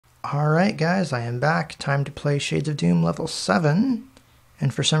Alright guys, I am back. Time to play Shades of Doom level 7.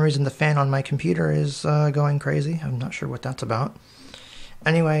 And for some reason the fan on my computer is going crazy. I'm not sure what that's about.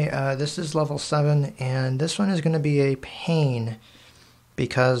 Anyway, this is level 7, and this one is going to be a pain.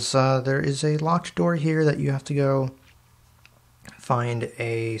 Because there is a locked door here that you have to go find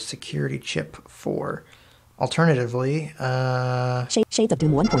a security chip for. Alternatively, Shades of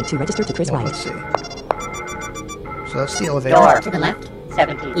Doom 1.2 registered to Chris White. Let's see. So that's the elevator. Door to the left,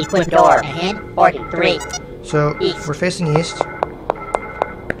 70. Equip door ahead, 43. So East. we're facing east.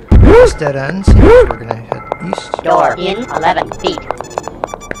 This dead ends. We're gonna head east. Door in 11 feet.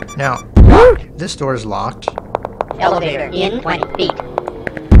 Now, Locked. this door is locked. Elevator in 20 feet.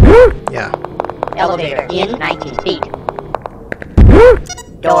 Yeah. Elevator in 19 feet.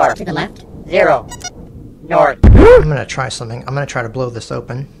 Door to the left, 0. North. I'm gonna try something. I'm gonna try to blow this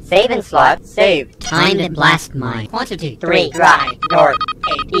open. Save and slot. Save. Time and blast mine. Quantity 3. Drive. North.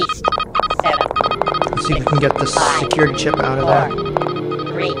 8. East. 7. Let's see if we can get this security chip out of there.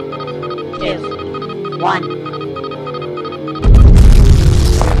 3, 2, 1.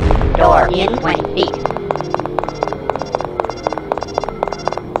 Door in 20 feet.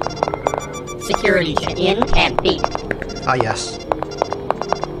 Security chip in 10 feet. Ah, yes.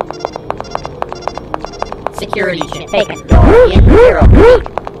 Security chip taken. Door in 0 feet.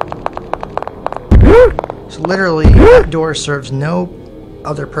 So literally, that door serves no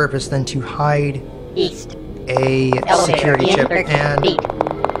other purpose than to hide East. a Elevator security in chip. 13 And feet.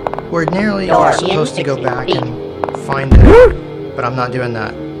 ordinarily, Door you're in supposed to go 16 back feet. and find it. But I'm not doing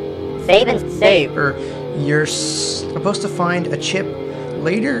that. Save and save. Or you're supposed to find a chip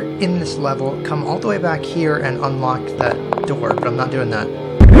later in this level, come all the way back here and unlock that door, but I'm not doing that.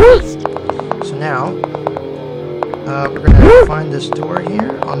 East. So now, we're gonna find this door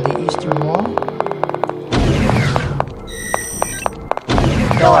here on the eastern wall.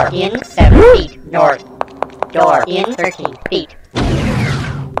 Door in 7 feet. North. Door in 13 feet.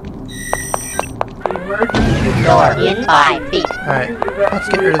 Door in 5 feet. Alright, let's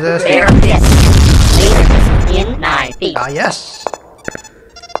get rid of this. Bare fist. Laser pistol in 9 feet. Ah, yes!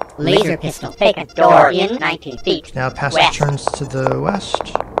 Laser pistol taken. Door in 19 feet. Now passage West. turns to the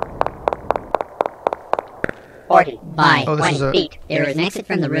west. 40 by Oh, this 20 is a- feet. There is an exit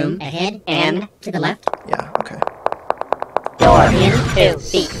from the room ahead and to the left. Yeah, okay. Door in 2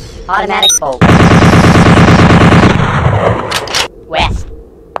 feet. Automatic bolt. West.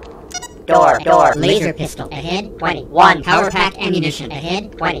 Door. Laser pistol ahead. 21. Power pack ammunition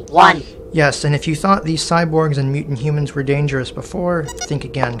ahead. 21. Yes, and if you thought these cyborgs and mutant humans were dangerous before, think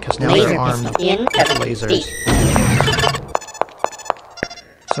again, because now Laser they're armed pistol in with 7 lasers. feet.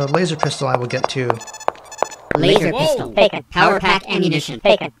 So laser pistol I will get to. Laser pistol taken. Power pack ammunition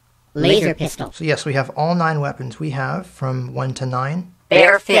taken. Laser pistol. So yes, we have all 9 weapons. We have from 1 to 9.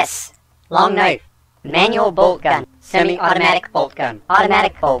 Bare fists. Long knife. Manual bolt gun. Semi-automatic bolt gun.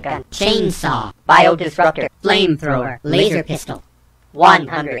 Automatic bolt gun. Chainsaw. Biodisruptor. Flamethrower. Laser pistol.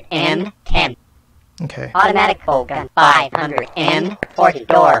 110. Okay, Automatic bolt gun. 540.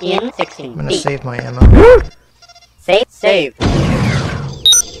 Door in 16 I'm gonna feet. save my ammo. Save.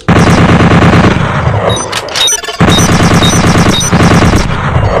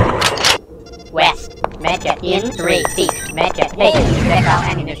 West. Medjet in 3 feet. Medjet taken. Projectile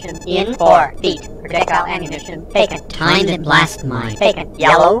ammunition in 4 feet. Projectile ammunition taken. Timed and blast mine taken.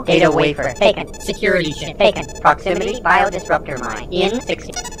 Yellow data wafer taken. Security chip taken. Proximity biodisruptor mine in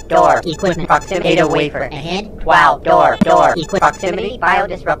 60. Door. Equipment. Proximity data wafer ahead. 12. Door. Equipment. Proximity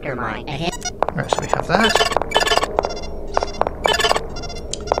biodisruptor mine ahead. Alright, so we have that.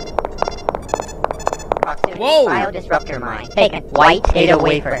 Proximity biodisruptor mine taken. White data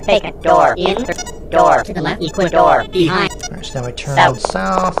wafer taken. Door in. Door to the left. Equip. Door behind. Alright, so now we turn South.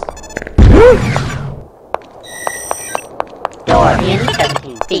 south. Door in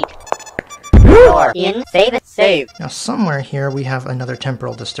 17 feet. Door in. Save it. Save. Now somewhere here we have another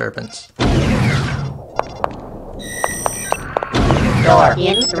temporal disturbance. Door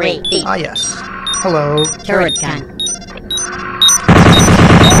in 3 feet. Ah yes. Hello. Turret gun.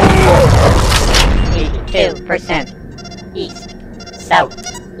 82%. East. South.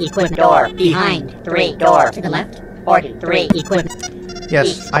 Equip. Door behind. 3. Door to the left. 43. Equip. Yes,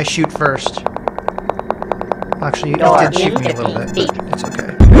 East. I shoot first. Actually, Door it did shoot in me a little bit, 15 but it's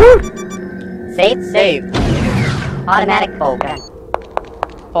okay. Save. Automatic bolt gun.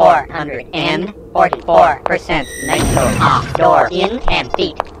 444% nitro off. Door in 10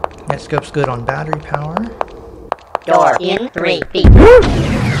 feet. That scope's good on battery power. Door in 3 feet.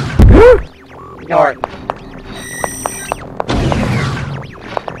 North.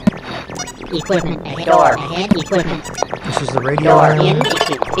 equipment. Ahead. Door. Ahead. Equipment. This is the radio Door room. in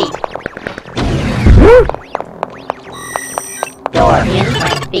 18 feet. Door in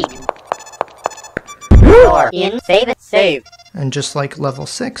 20 feet. Door in. Save it. Save. And just like level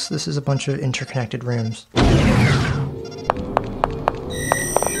 6, this is a bunch of interconnected rooms.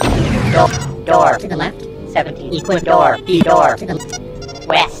 Door to the left. 17. Equip. Door. Door to the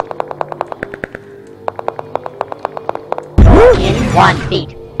west. Door in 1 feet.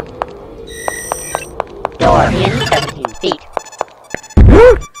 Door in 17 feet.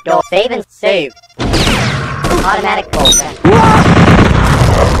 Door. Save and save. Automatic pull gun.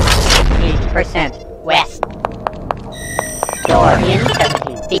 80% west. Door in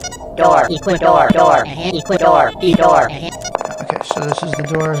 17 feet. Door. Equip. Door. Door. Ahead. Equip. Door. Door. Ahead. Okay, so this is the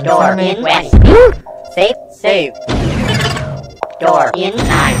doors in Door front of me. in west feet. Save. Save. Door in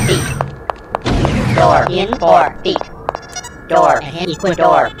 9 feet. Door in 4 feet. Door ahead. Equip.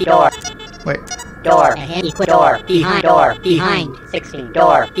 Door. Door. Wait, Door ahead. Equip. Door. Behind. Door. Behind. 16.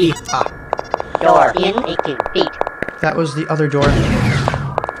 Door. Door in 18 feet. that was the other door.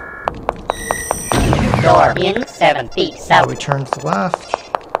 Door in 7 feet. Now South. we turn to the left.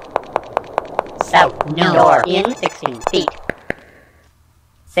 South. No. Door in 16 feet.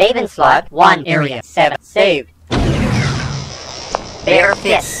 Save and slot 1 area 7. Save. Bare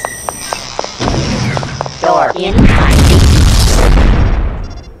fist. Door in 9 feet.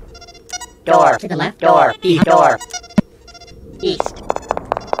 Door to the left. Door. Door. East.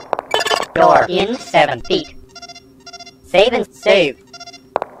 Door in 7 feet. Save and save.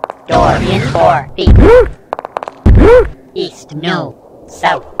 Door in 4 feet. East. No.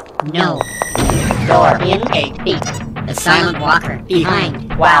 South. No. Door in 8 feet. The silent walker.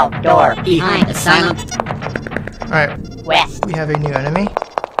 Behind. Wow. Door. Behind. The silent. Alright, West. we have a new enemy.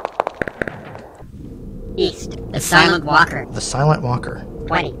 East. The silent walker. The Silent Walker,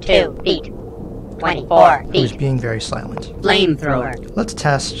 22 feet. 24 who's feet. being very silent. Flamethrower. Let's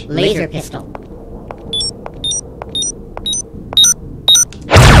test. Laser pistol.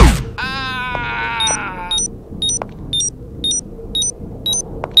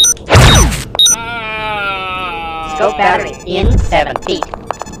 Scope battery in 7 feet.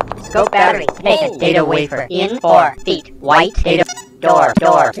 Scope battery taken. Data wafer in 4 feet. White data. Door.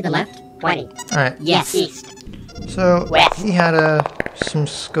 Door to the left. 20. Alright, Yes. East. so West. he had some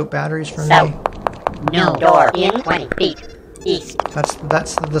scope batteries for South. me. No. Door in 20 feet. East.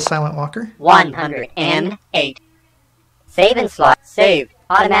 That's the Silent Walker. 108. Save and slot. Save.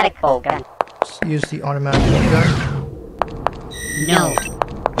 Automatic full gun. Let's use the automatic bolt gun. No.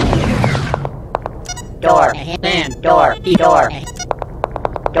 Door. Ahead. Band. Door. Door.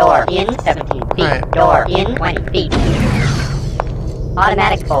 Door in 17 feet. Right. Door in 20 feet.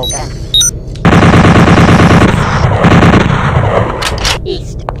 Automatic full gun.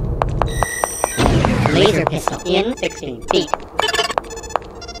 East. Laser pistol in 16 feet.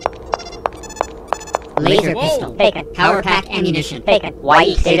 Laser pistol taken. Power pack ammunition taken.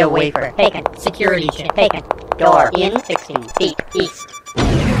 White data wafer taken. Security chip taken. Door in 16 feet. East.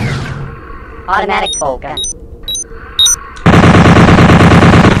 Automatic full gun.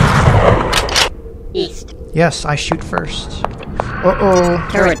 East. Yes, I shoot first. Uh-oh.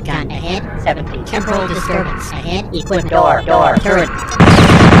 Turret gun ahead. 17. Temporal disturbance ahead. Equipment. Door. Door. Turret.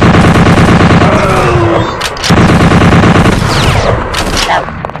 South.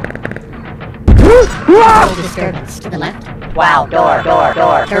 Temporal disturbance to the left. Wow. Door. Door.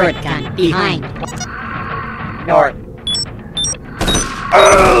 Door. Turret gun behind. North.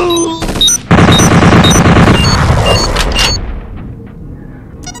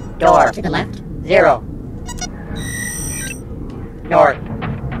 Door to the left. 0. North.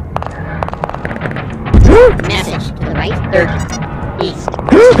 Message to the right. 30. East.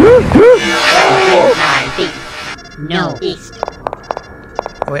 9 feet. No. East.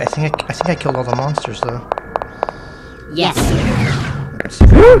 Wait, I think I killed all the monsters though. Yes. Let's see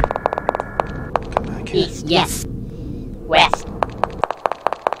if I can come back here. East. Yes. West.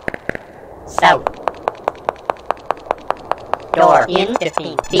 South. Door in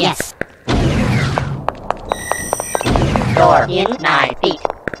 15 feet. Yes. Door in 9 feet.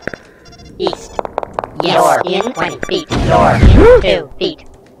 East. Yes. Door in 20 feet. Door in 2 feet.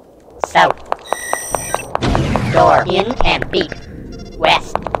 South. Door in 10 feet.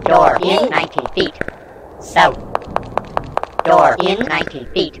 West. Door in 19 feet. South. Door in 19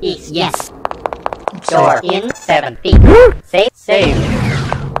 feet. East. Yes. Let's Door see. in 7 feet. Save. Save.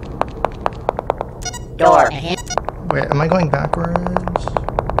 Door ahead. Wait, am I going backwards?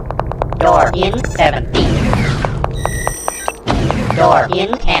 Door in 7 feet. Door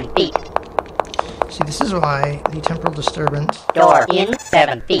in 10 feet. See, this is why the temporal disturbance Door in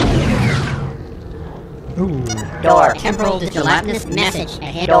 7 feet. Ooh. Door. Temporal gelatinous message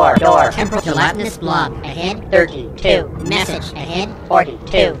ahead. Door. Temporal gelatinous blob ahead. 32. Message ahead.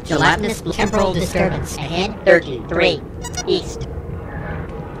 42. Gelatinous temporal disturbance ahead. 33. East.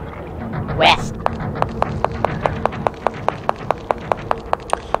 West.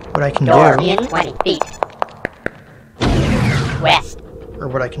 What I can Door do, in 20 feet. West. or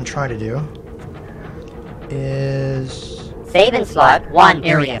what I can try to do, is... Save and slot 1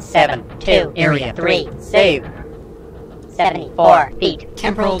 area 7 2 area 3 save 74 feet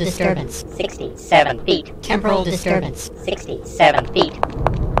temporal disturbance 67 feet temporal disturbance 67 feet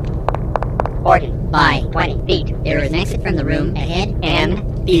 40 by 20 feet there is an exit from the room ahead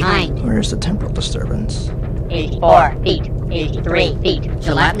and behind. Where's the temporal disturbance? 84 feet 83 feet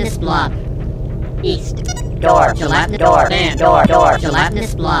gelatinous blob east door gelatinous door and door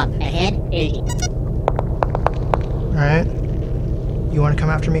gelatinous blob ahead 80. Alright. You want to come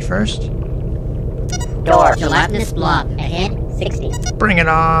after me first? Door gelatinous blob ahead 60. Bring it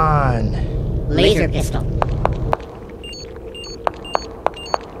on! Laser pistol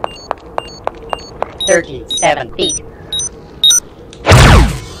 37 feet.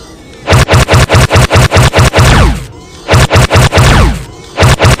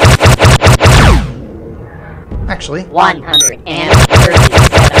 Actually,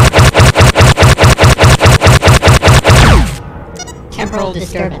 137. Temporal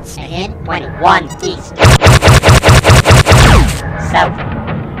disturbance ahead 21 east. South.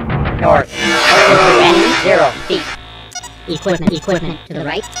 North. West 0 feet. Equipment to the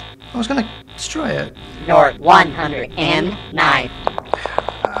right. I was gonna destroy it. North 109.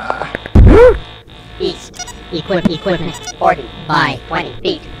 East. Equipment 40 by 20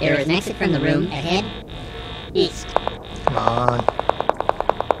 feet. There is an exit from the room ahead. East. Come on.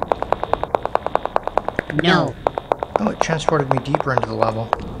 No. Oh, it transported me deeper into the level.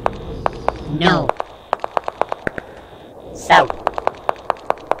 No. South.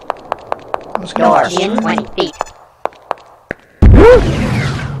 I was gonna Door destroy in it. 20 feet.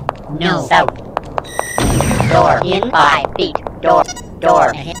 No. South. Door in 5 feet. Door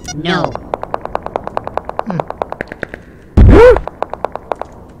ahead. No.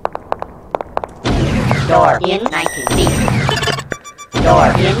 Door in 19 feet. Door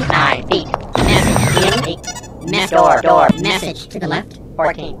in 9 feet. Message in 8. Door. Message to the left.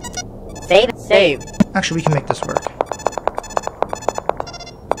 14. Save. Actually, we can make this work.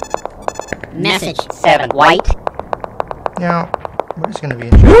 Message 7. White. Now, what is gonna be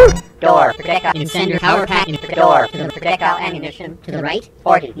interesting? Door. Projectile. Incendiary power pack. Door. To the projectile ammunition. To the right.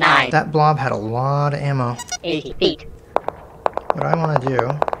 49. That blob had a lot of ammo. 80 feet. What I want to do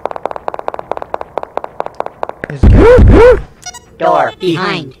is get... Door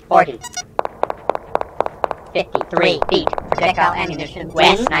behind 40. 53 feet. Projectile ammunition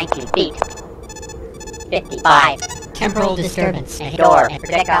west 19 feet. 55. Temporal disturbance ahead. Door.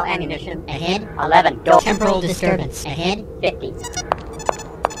 Projectile ammunition ahead 11. Door. Temporal disturbance ahead 50.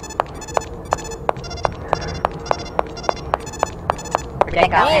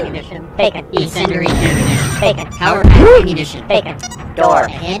 Projectile ammunition taken. Incendiary ammunition taken. Power pack ammunition taken. Door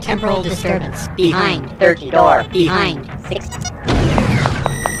ahead. Temporal disturbance behind 30. Door behind 60.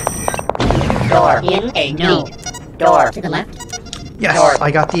 Door in 8 no. Door to the left. Yes, Door.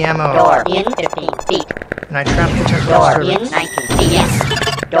 I got the ammo. Door in 15 feet. And I trapped the temporal Door in disturbance. 19 feet. Yes.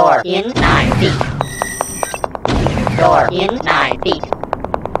 Door in 9 feet. Door in 9 feet.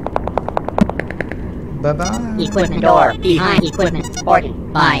 Bye-bye. Equipment door behind equipment 40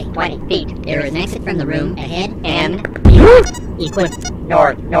 by 20 feet. There is an exit from the room ahead and behind. Equipment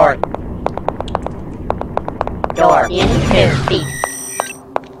north. Door in 2 feet.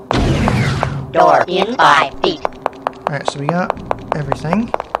 Door in 5 feet. Alright, so we got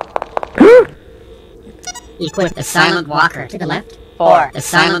everything. Equip the silent walker to the left. 4. The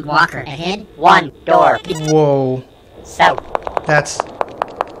silent walker ahead. 1. Door. Whoa. South. That's...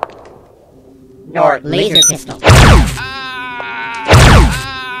 North. Laser pistol.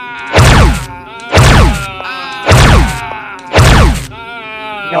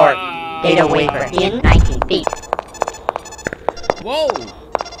 North. Data wafer in 19 feet. Whoa!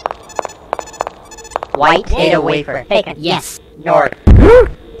 White data wafer taken. Yes. North. They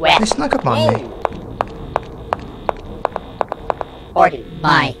West. snuck up on me. 40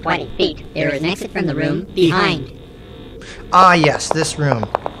 by 20 feet. There is an exit from the room behind. Ah, yes, this room.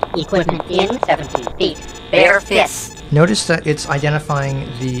 Equipment in 17 feet. Bare fists. Notice that it's identifying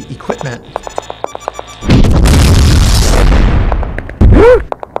the equipment.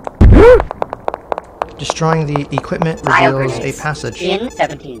 Destroying the equipment reveals a passage. In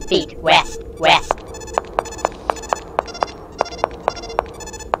 17 feet. West.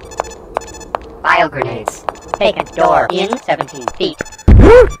 Pile grenades. Taken. Door in 17 feet.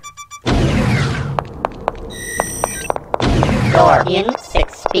 Door in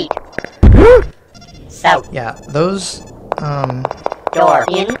 6 feet. South. Yeah, those, Door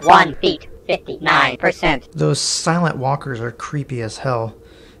in 1 feet. 59%. those silent walkers are creepy as hell.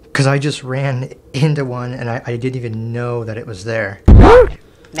 Because I just ran into one and I didn't even know that it was there.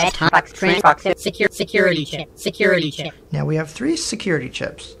 Security chip. Security chip. Now we have 3 security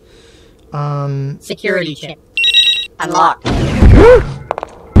chips. Security chip. Unlocked.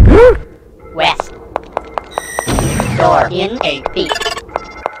 West. Door in 8 feet.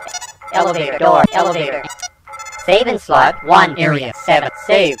 Elevator. Door. Elevator. Save in slot 1. Area 7.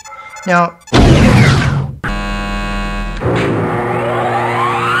 Save. Now,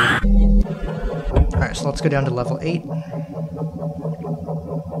 alright, so let's go down to level 8.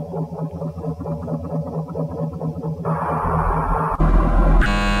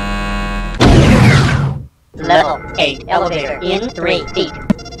 Level 8. Elevator in 3 feet.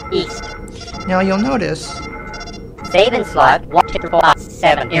 East. Now you'll notice, Save in slot 1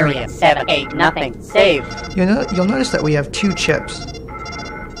 7. Area 7. 8. Nothing. Save. you'll notice that we have 2 chips.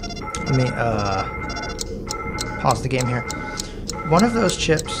 Let me pause the game here. One of those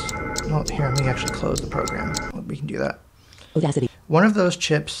chips, well, here, let me actually close the program. We can do that. Audacity. One of those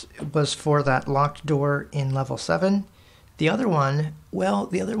chips was for that locked door in level 7. The other one, well,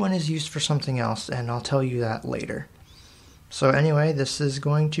 the other one is used for something else, and I'll tell you that later. So anyway, this is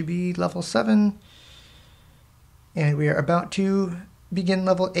going to be level 7, and we are about to begin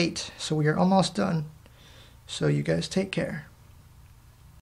level 8, so we are almost done. So you guys take care.